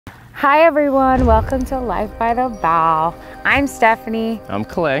Hi everyone, welcome to Life by the Bow. I'm Stephanie. I'm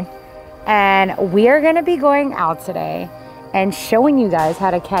Clay. And we are gonna be going out today and showing you guys how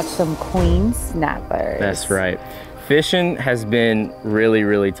to catch some queen snappers. That's right. Fishing has been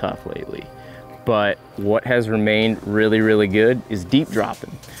really tough lately, but what has remained really good is deep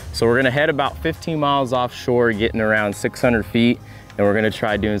dropping. So we're gonna head about 15 miles offshore, getting around 600 feet, and we're gonna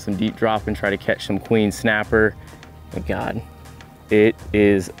try doing some deep dropping, try to catch some queen snapper. My God, it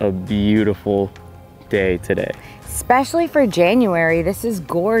is a beautiful day today. Especially for January, this is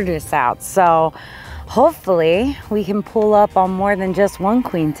gorgeous out. So hopefully we can pull up on more than just one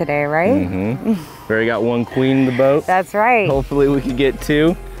queen today, right? We already got one queen in the boat. That's right. Hopefully we can get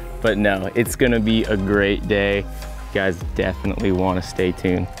two, but no, it's gonna be a great day. You guys definitely wanna stay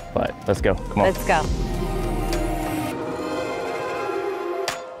tuned, but let's go, come on. Let's go.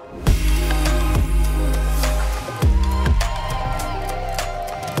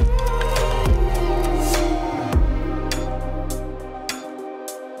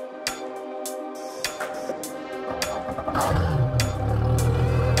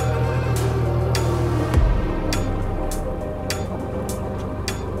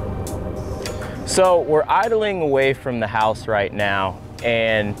 So we're idling away from the house right now,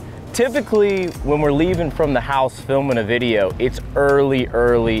 and typically when we're leaving from the house filming a video, it's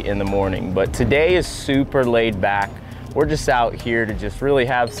early in the morning, but today is super laid back. We're just out here to just really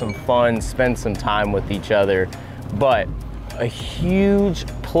have some fun, spend some time with each other. But a huge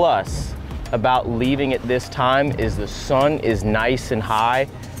plus about leaving at this time is the sun is nice and high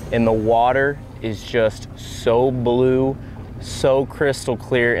and the water is just so blue, so crystal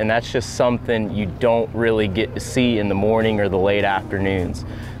clear, and that's just something you don't really get to see in the morning or the late afternoons.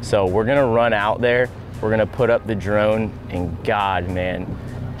 So we're gonna run out there, we're gonna put up the drone, and God, man,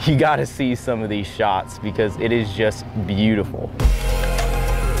 you gotta see some of these shots because it is just beautiful.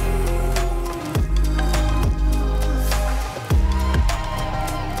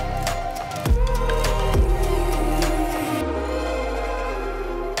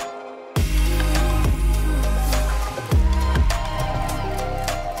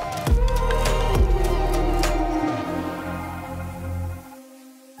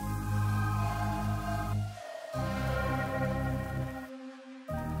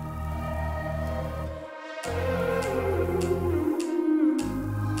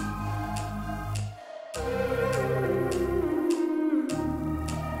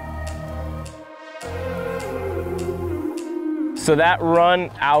 So that run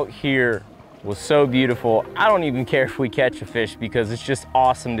out here was so beautiful. I don't even care if we catch a fish because it's just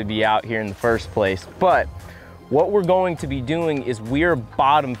awesome to be out here in the first place. But what we're going to be doing is we're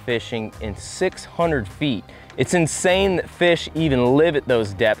bottom fishing in 600 feet. It's insane that fish even live at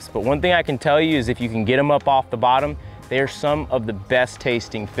those depths, but one thing I can tell you is if you can get them up off the bottom, they are some of the best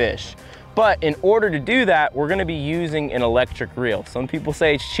tasting fish. But in order to do that, we're gonna be using an electric reel. Some people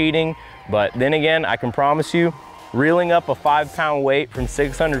say it's cheating, but then again, I can promise you, reeling up a 5-pound weight from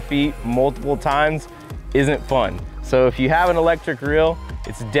 600 feet multiple times isn't fun. So if you have an electric reel,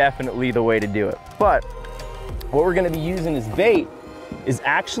 it's definitely the way to do it. But what we're gonna be using as bait is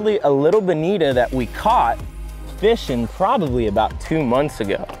actually a little bonita that we caught fishing probably about 2 months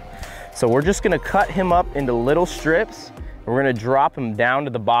ago. So we're just gonna cut him up into little strips, and we're gonna drop him down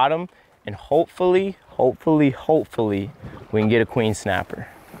to the bottom, and hopefully, we can get a queen snapper.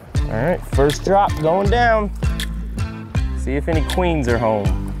 All right, first drop going down. See if any queens are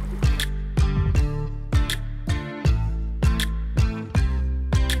home.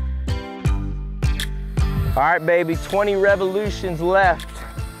 All right, baby, 20 revolutions left.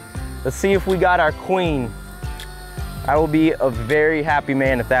 Let's see if we got our queen. I will be a very happy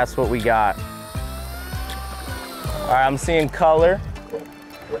man if that's what we got. All right, I'm seeing color.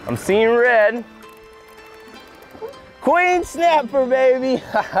 I'm seeing red. Queen snapper, baby.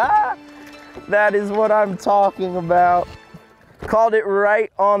 That is what I'm talking about. Called it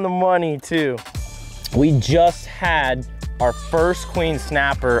right on the money too. We just had our first queen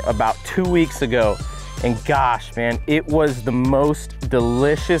snapper about 2 weeks ago, and gosh, man, it was the most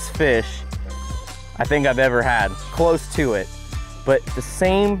delicious fish I think I've ever had, close to it. But at the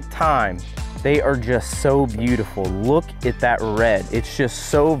same time, they are just so beautiful. Look at that red. It's just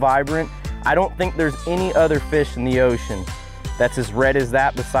so vibrant. I don't think there's any other fish in the ocean that's as red as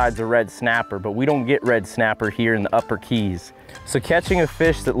that besides a red snapper, but we don't get red snapper here in the upper Keys. So catching a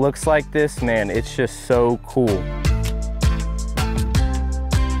fish that looks like this, man, it's just so cool.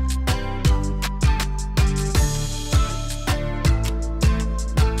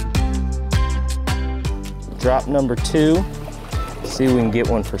 Drop number 2. See if we can get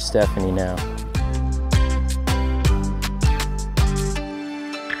one for Stephanie now.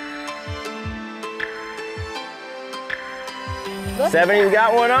 Look 70's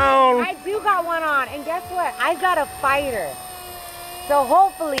got one on. I do got one on. And guess what? I got a fighter. So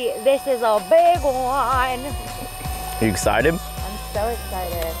hopefully this is a big one. Are you excited? I'm so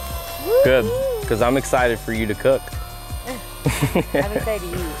excited. Good, because I'm excited for you to cook. I'm excited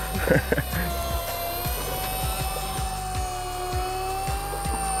to eat.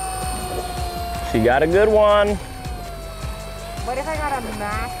 She got a good one. What if I got a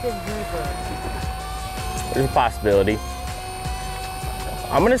massive grouper? There's a possibility.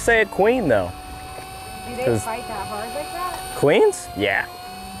 I'm gonna say a queen though. Do they fight that hard like that? Queens? Yeah.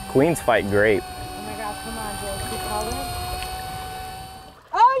 Queens fight great. Oh my gosh, come on, Joe. Keep calling.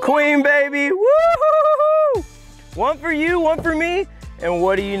 Oh, yeah. Queen, baby. Woo-hoo-hoo-hoo! One for you, one for me. And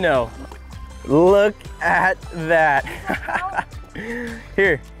what do you know? Look at that.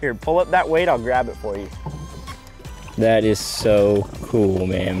 Here, pull up that weight. I'll grab it for you. That is so cool,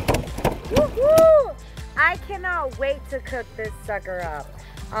 man. Woohoo! I cannot wait to cook this sucker up.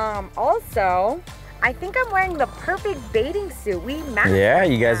 Also, I think I'm wearing the perfect bathing suit. We match. Yeah,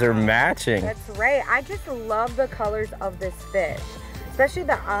 you guys are matching. That's right. I just love the colors of this fish, especially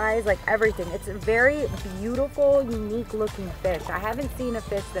the eyes, like everything. It's a very beautiful, unique looking fish. I haven't seen a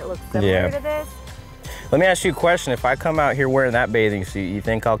fish that looks similar to this. Let me ask you a question. If I come out here wearing that bathing suit, you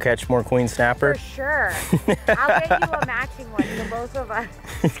think I'll catch more queen snapper? For sure. I'll get you a matching one, so both of us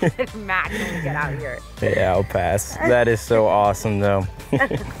can match when we get out here. Yeah, I'll pass. That is so awesome, though.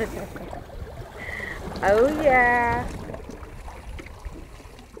 Oh, yeah.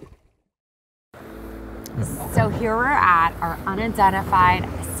 So here we're at our unidentified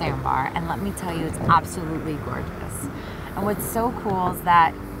sandbar, and let me tell you, it's absolutely gorgeous. And what's so cool is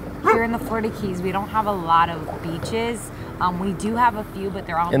that here in the Florida Keys, we don't have a lot of beaches. We do have a few, but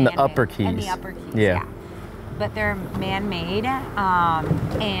they're all in the upper Keys. In the upper Keys, yeah. But they're man-made,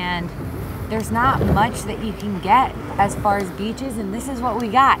 and there's not much that you can get as far as beaches, and this is what we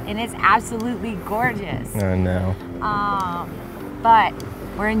got, and it's absolutely gorgeous. I know. But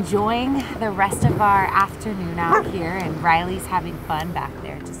we're enjoying the rest of our afternoon out here, and Riley's having fun back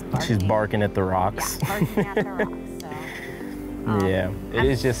there, just barking. She's barking at the rocks. Yeah, barking at the rocks. Yeah, it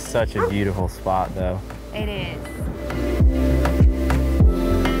is just such a beautiful spot though. It is.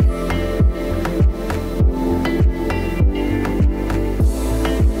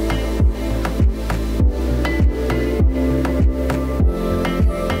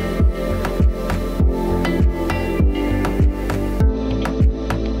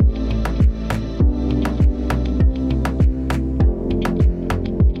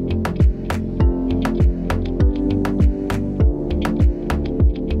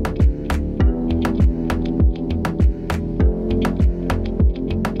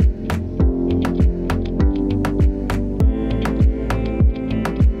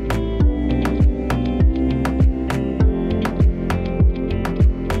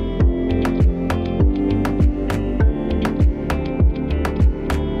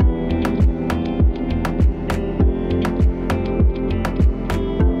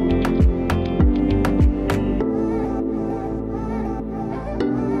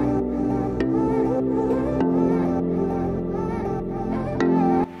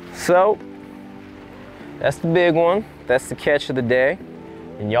 So, that's the big one. That's the catch of the day.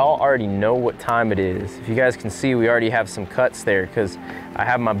 And y'all already know what time it is. If you guys can see, we already have some cuts there because I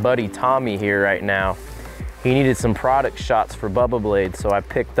have my buddy Tommy here right now. He needed some product shots for Bubba Blade, so I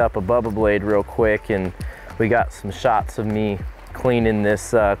picked up a Bubba Blade real quick and we got some shots of me cleaning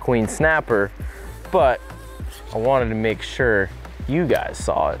this queen snapper, but I wanted to make sure you guys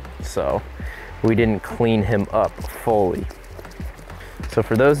saw it, so we didn't clean him up fully. So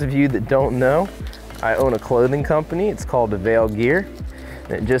for those of you that don't know, I own a clothing company. It's called Avail Gear.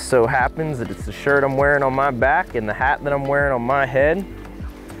 And it just so happens that it's the shirt I'm wearing on my back and the hat that I'm wearing on my head.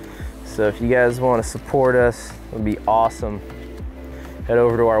 So if you guys want to support us, it would be awesome. Head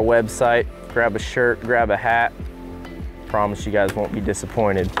over to our website, grab a shirt, grab a hat. Promise you guys won't be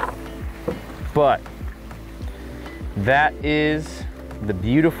disappointed. But that is the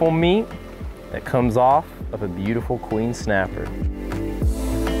beautiful meat that comes off of a beautiful queen snapper.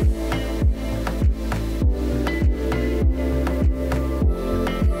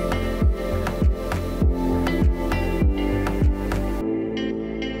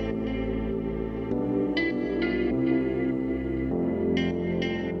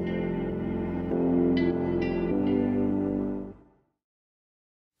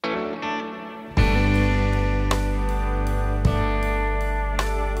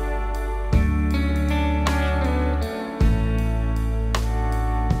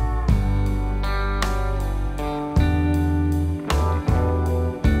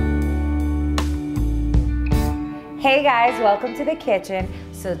 Hey guys, welcome to the kitchen.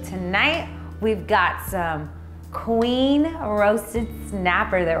 So tonight we've got some queen roasted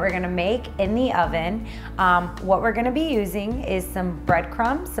snapper that we're gonna make in the oven. What we're gonna be using is some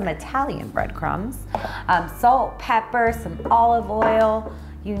breadcrumbs, some Italian breadcrumbs, salt, pepper, some olive oil.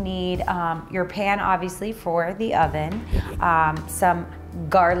 You need your pan obviously for the oven, some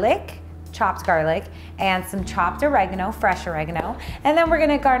garlic, chopped garlic, and some chopped oregano, fresh oregano. And then we're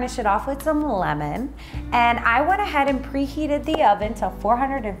gonna garnish it off with some lemon. And I went ahead and preheated the oven to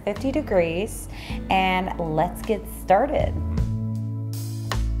 450 degrees, and let's get started.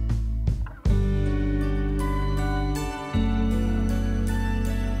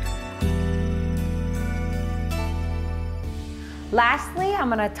 Lastly, I'm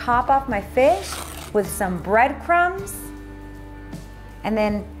gonna top off my fish with some breadcrumbs and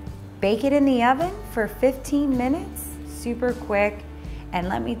then bake it in the oven for 15 minutes, super quick. And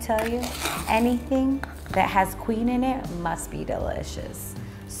let me tell you, anything that has queen in it must be delicious.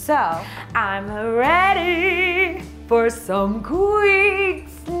 So, I'm ready for some queen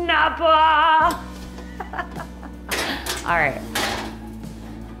snapper. All right.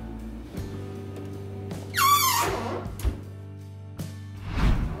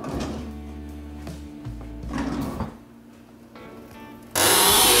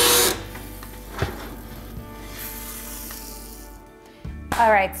 All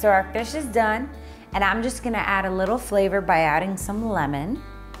right, so our fish is done, and I'm just gonna add a little flavor by adding some lemon.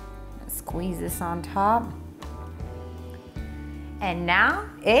 Squeeze this on top. And now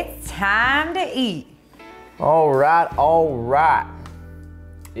it's time to eat. All right.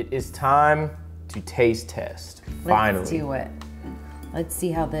 It is time to taste test, finally. Let's do it. Let's see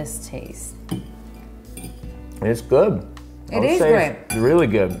how this tastes. It's good. It is good. It's really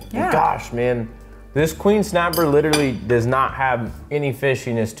good. Yeah. Gosh, man. This queen snapper literally does not have any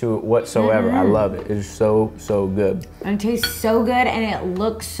fishiness to it whatsoever. I love it. It's so, so good. And it tastes so good, and it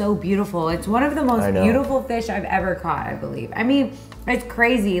looks so beautiful. It's one of the most beautiful fish I've ever caught, I believe. I mean, it's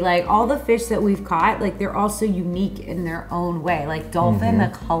crazy. Like, all the fish that we've caught, like, they're all so unique in their own way. Like dolphin, the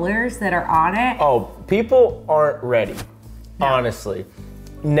colors that are on it. Oh, people aren't ready, honestly.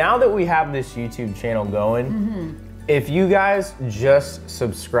 Now that we have this YouTube channel going, if you guys just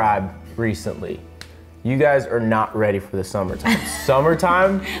subscribed recently, you guys are not ready for the summertime.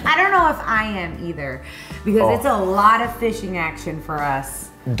 Summertime? I don't know if I am either, because it's a lot of fishing action for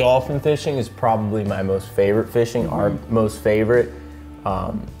us. Dolphin fishing is probably my most favorite fishing, our most favorite.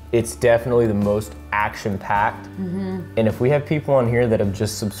 It's definitely the most action-packed. And if we have people on here that have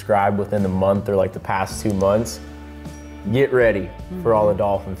just subscribed within the month or like the past 2 months, get ready for all the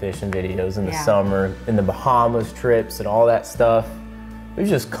dolphin fishing videos in the summer, in the Bahamas trips and all that stuff. We've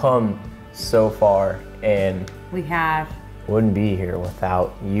just come so far, and wouldn't be here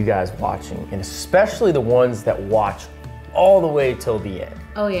without you guys watching, and especially the ones that watch all the way till the end.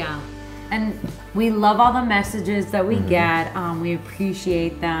 Oh yeah, and we love all the messages that we get. We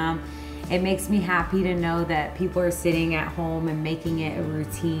appreciate them. It makes me happy to know that people are sitting at home and making it a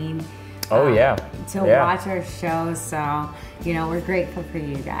routine. To watch our show. So, you know, we're grateful for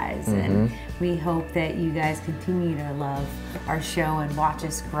you guys, and we hope that you guys continue to love our show and watch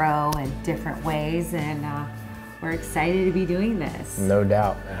us grow in different ways, and we're excited to be doing this. No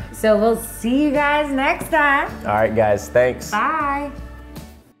doubt. So we'll see you guys next time. All right, guys, thanks. Bye.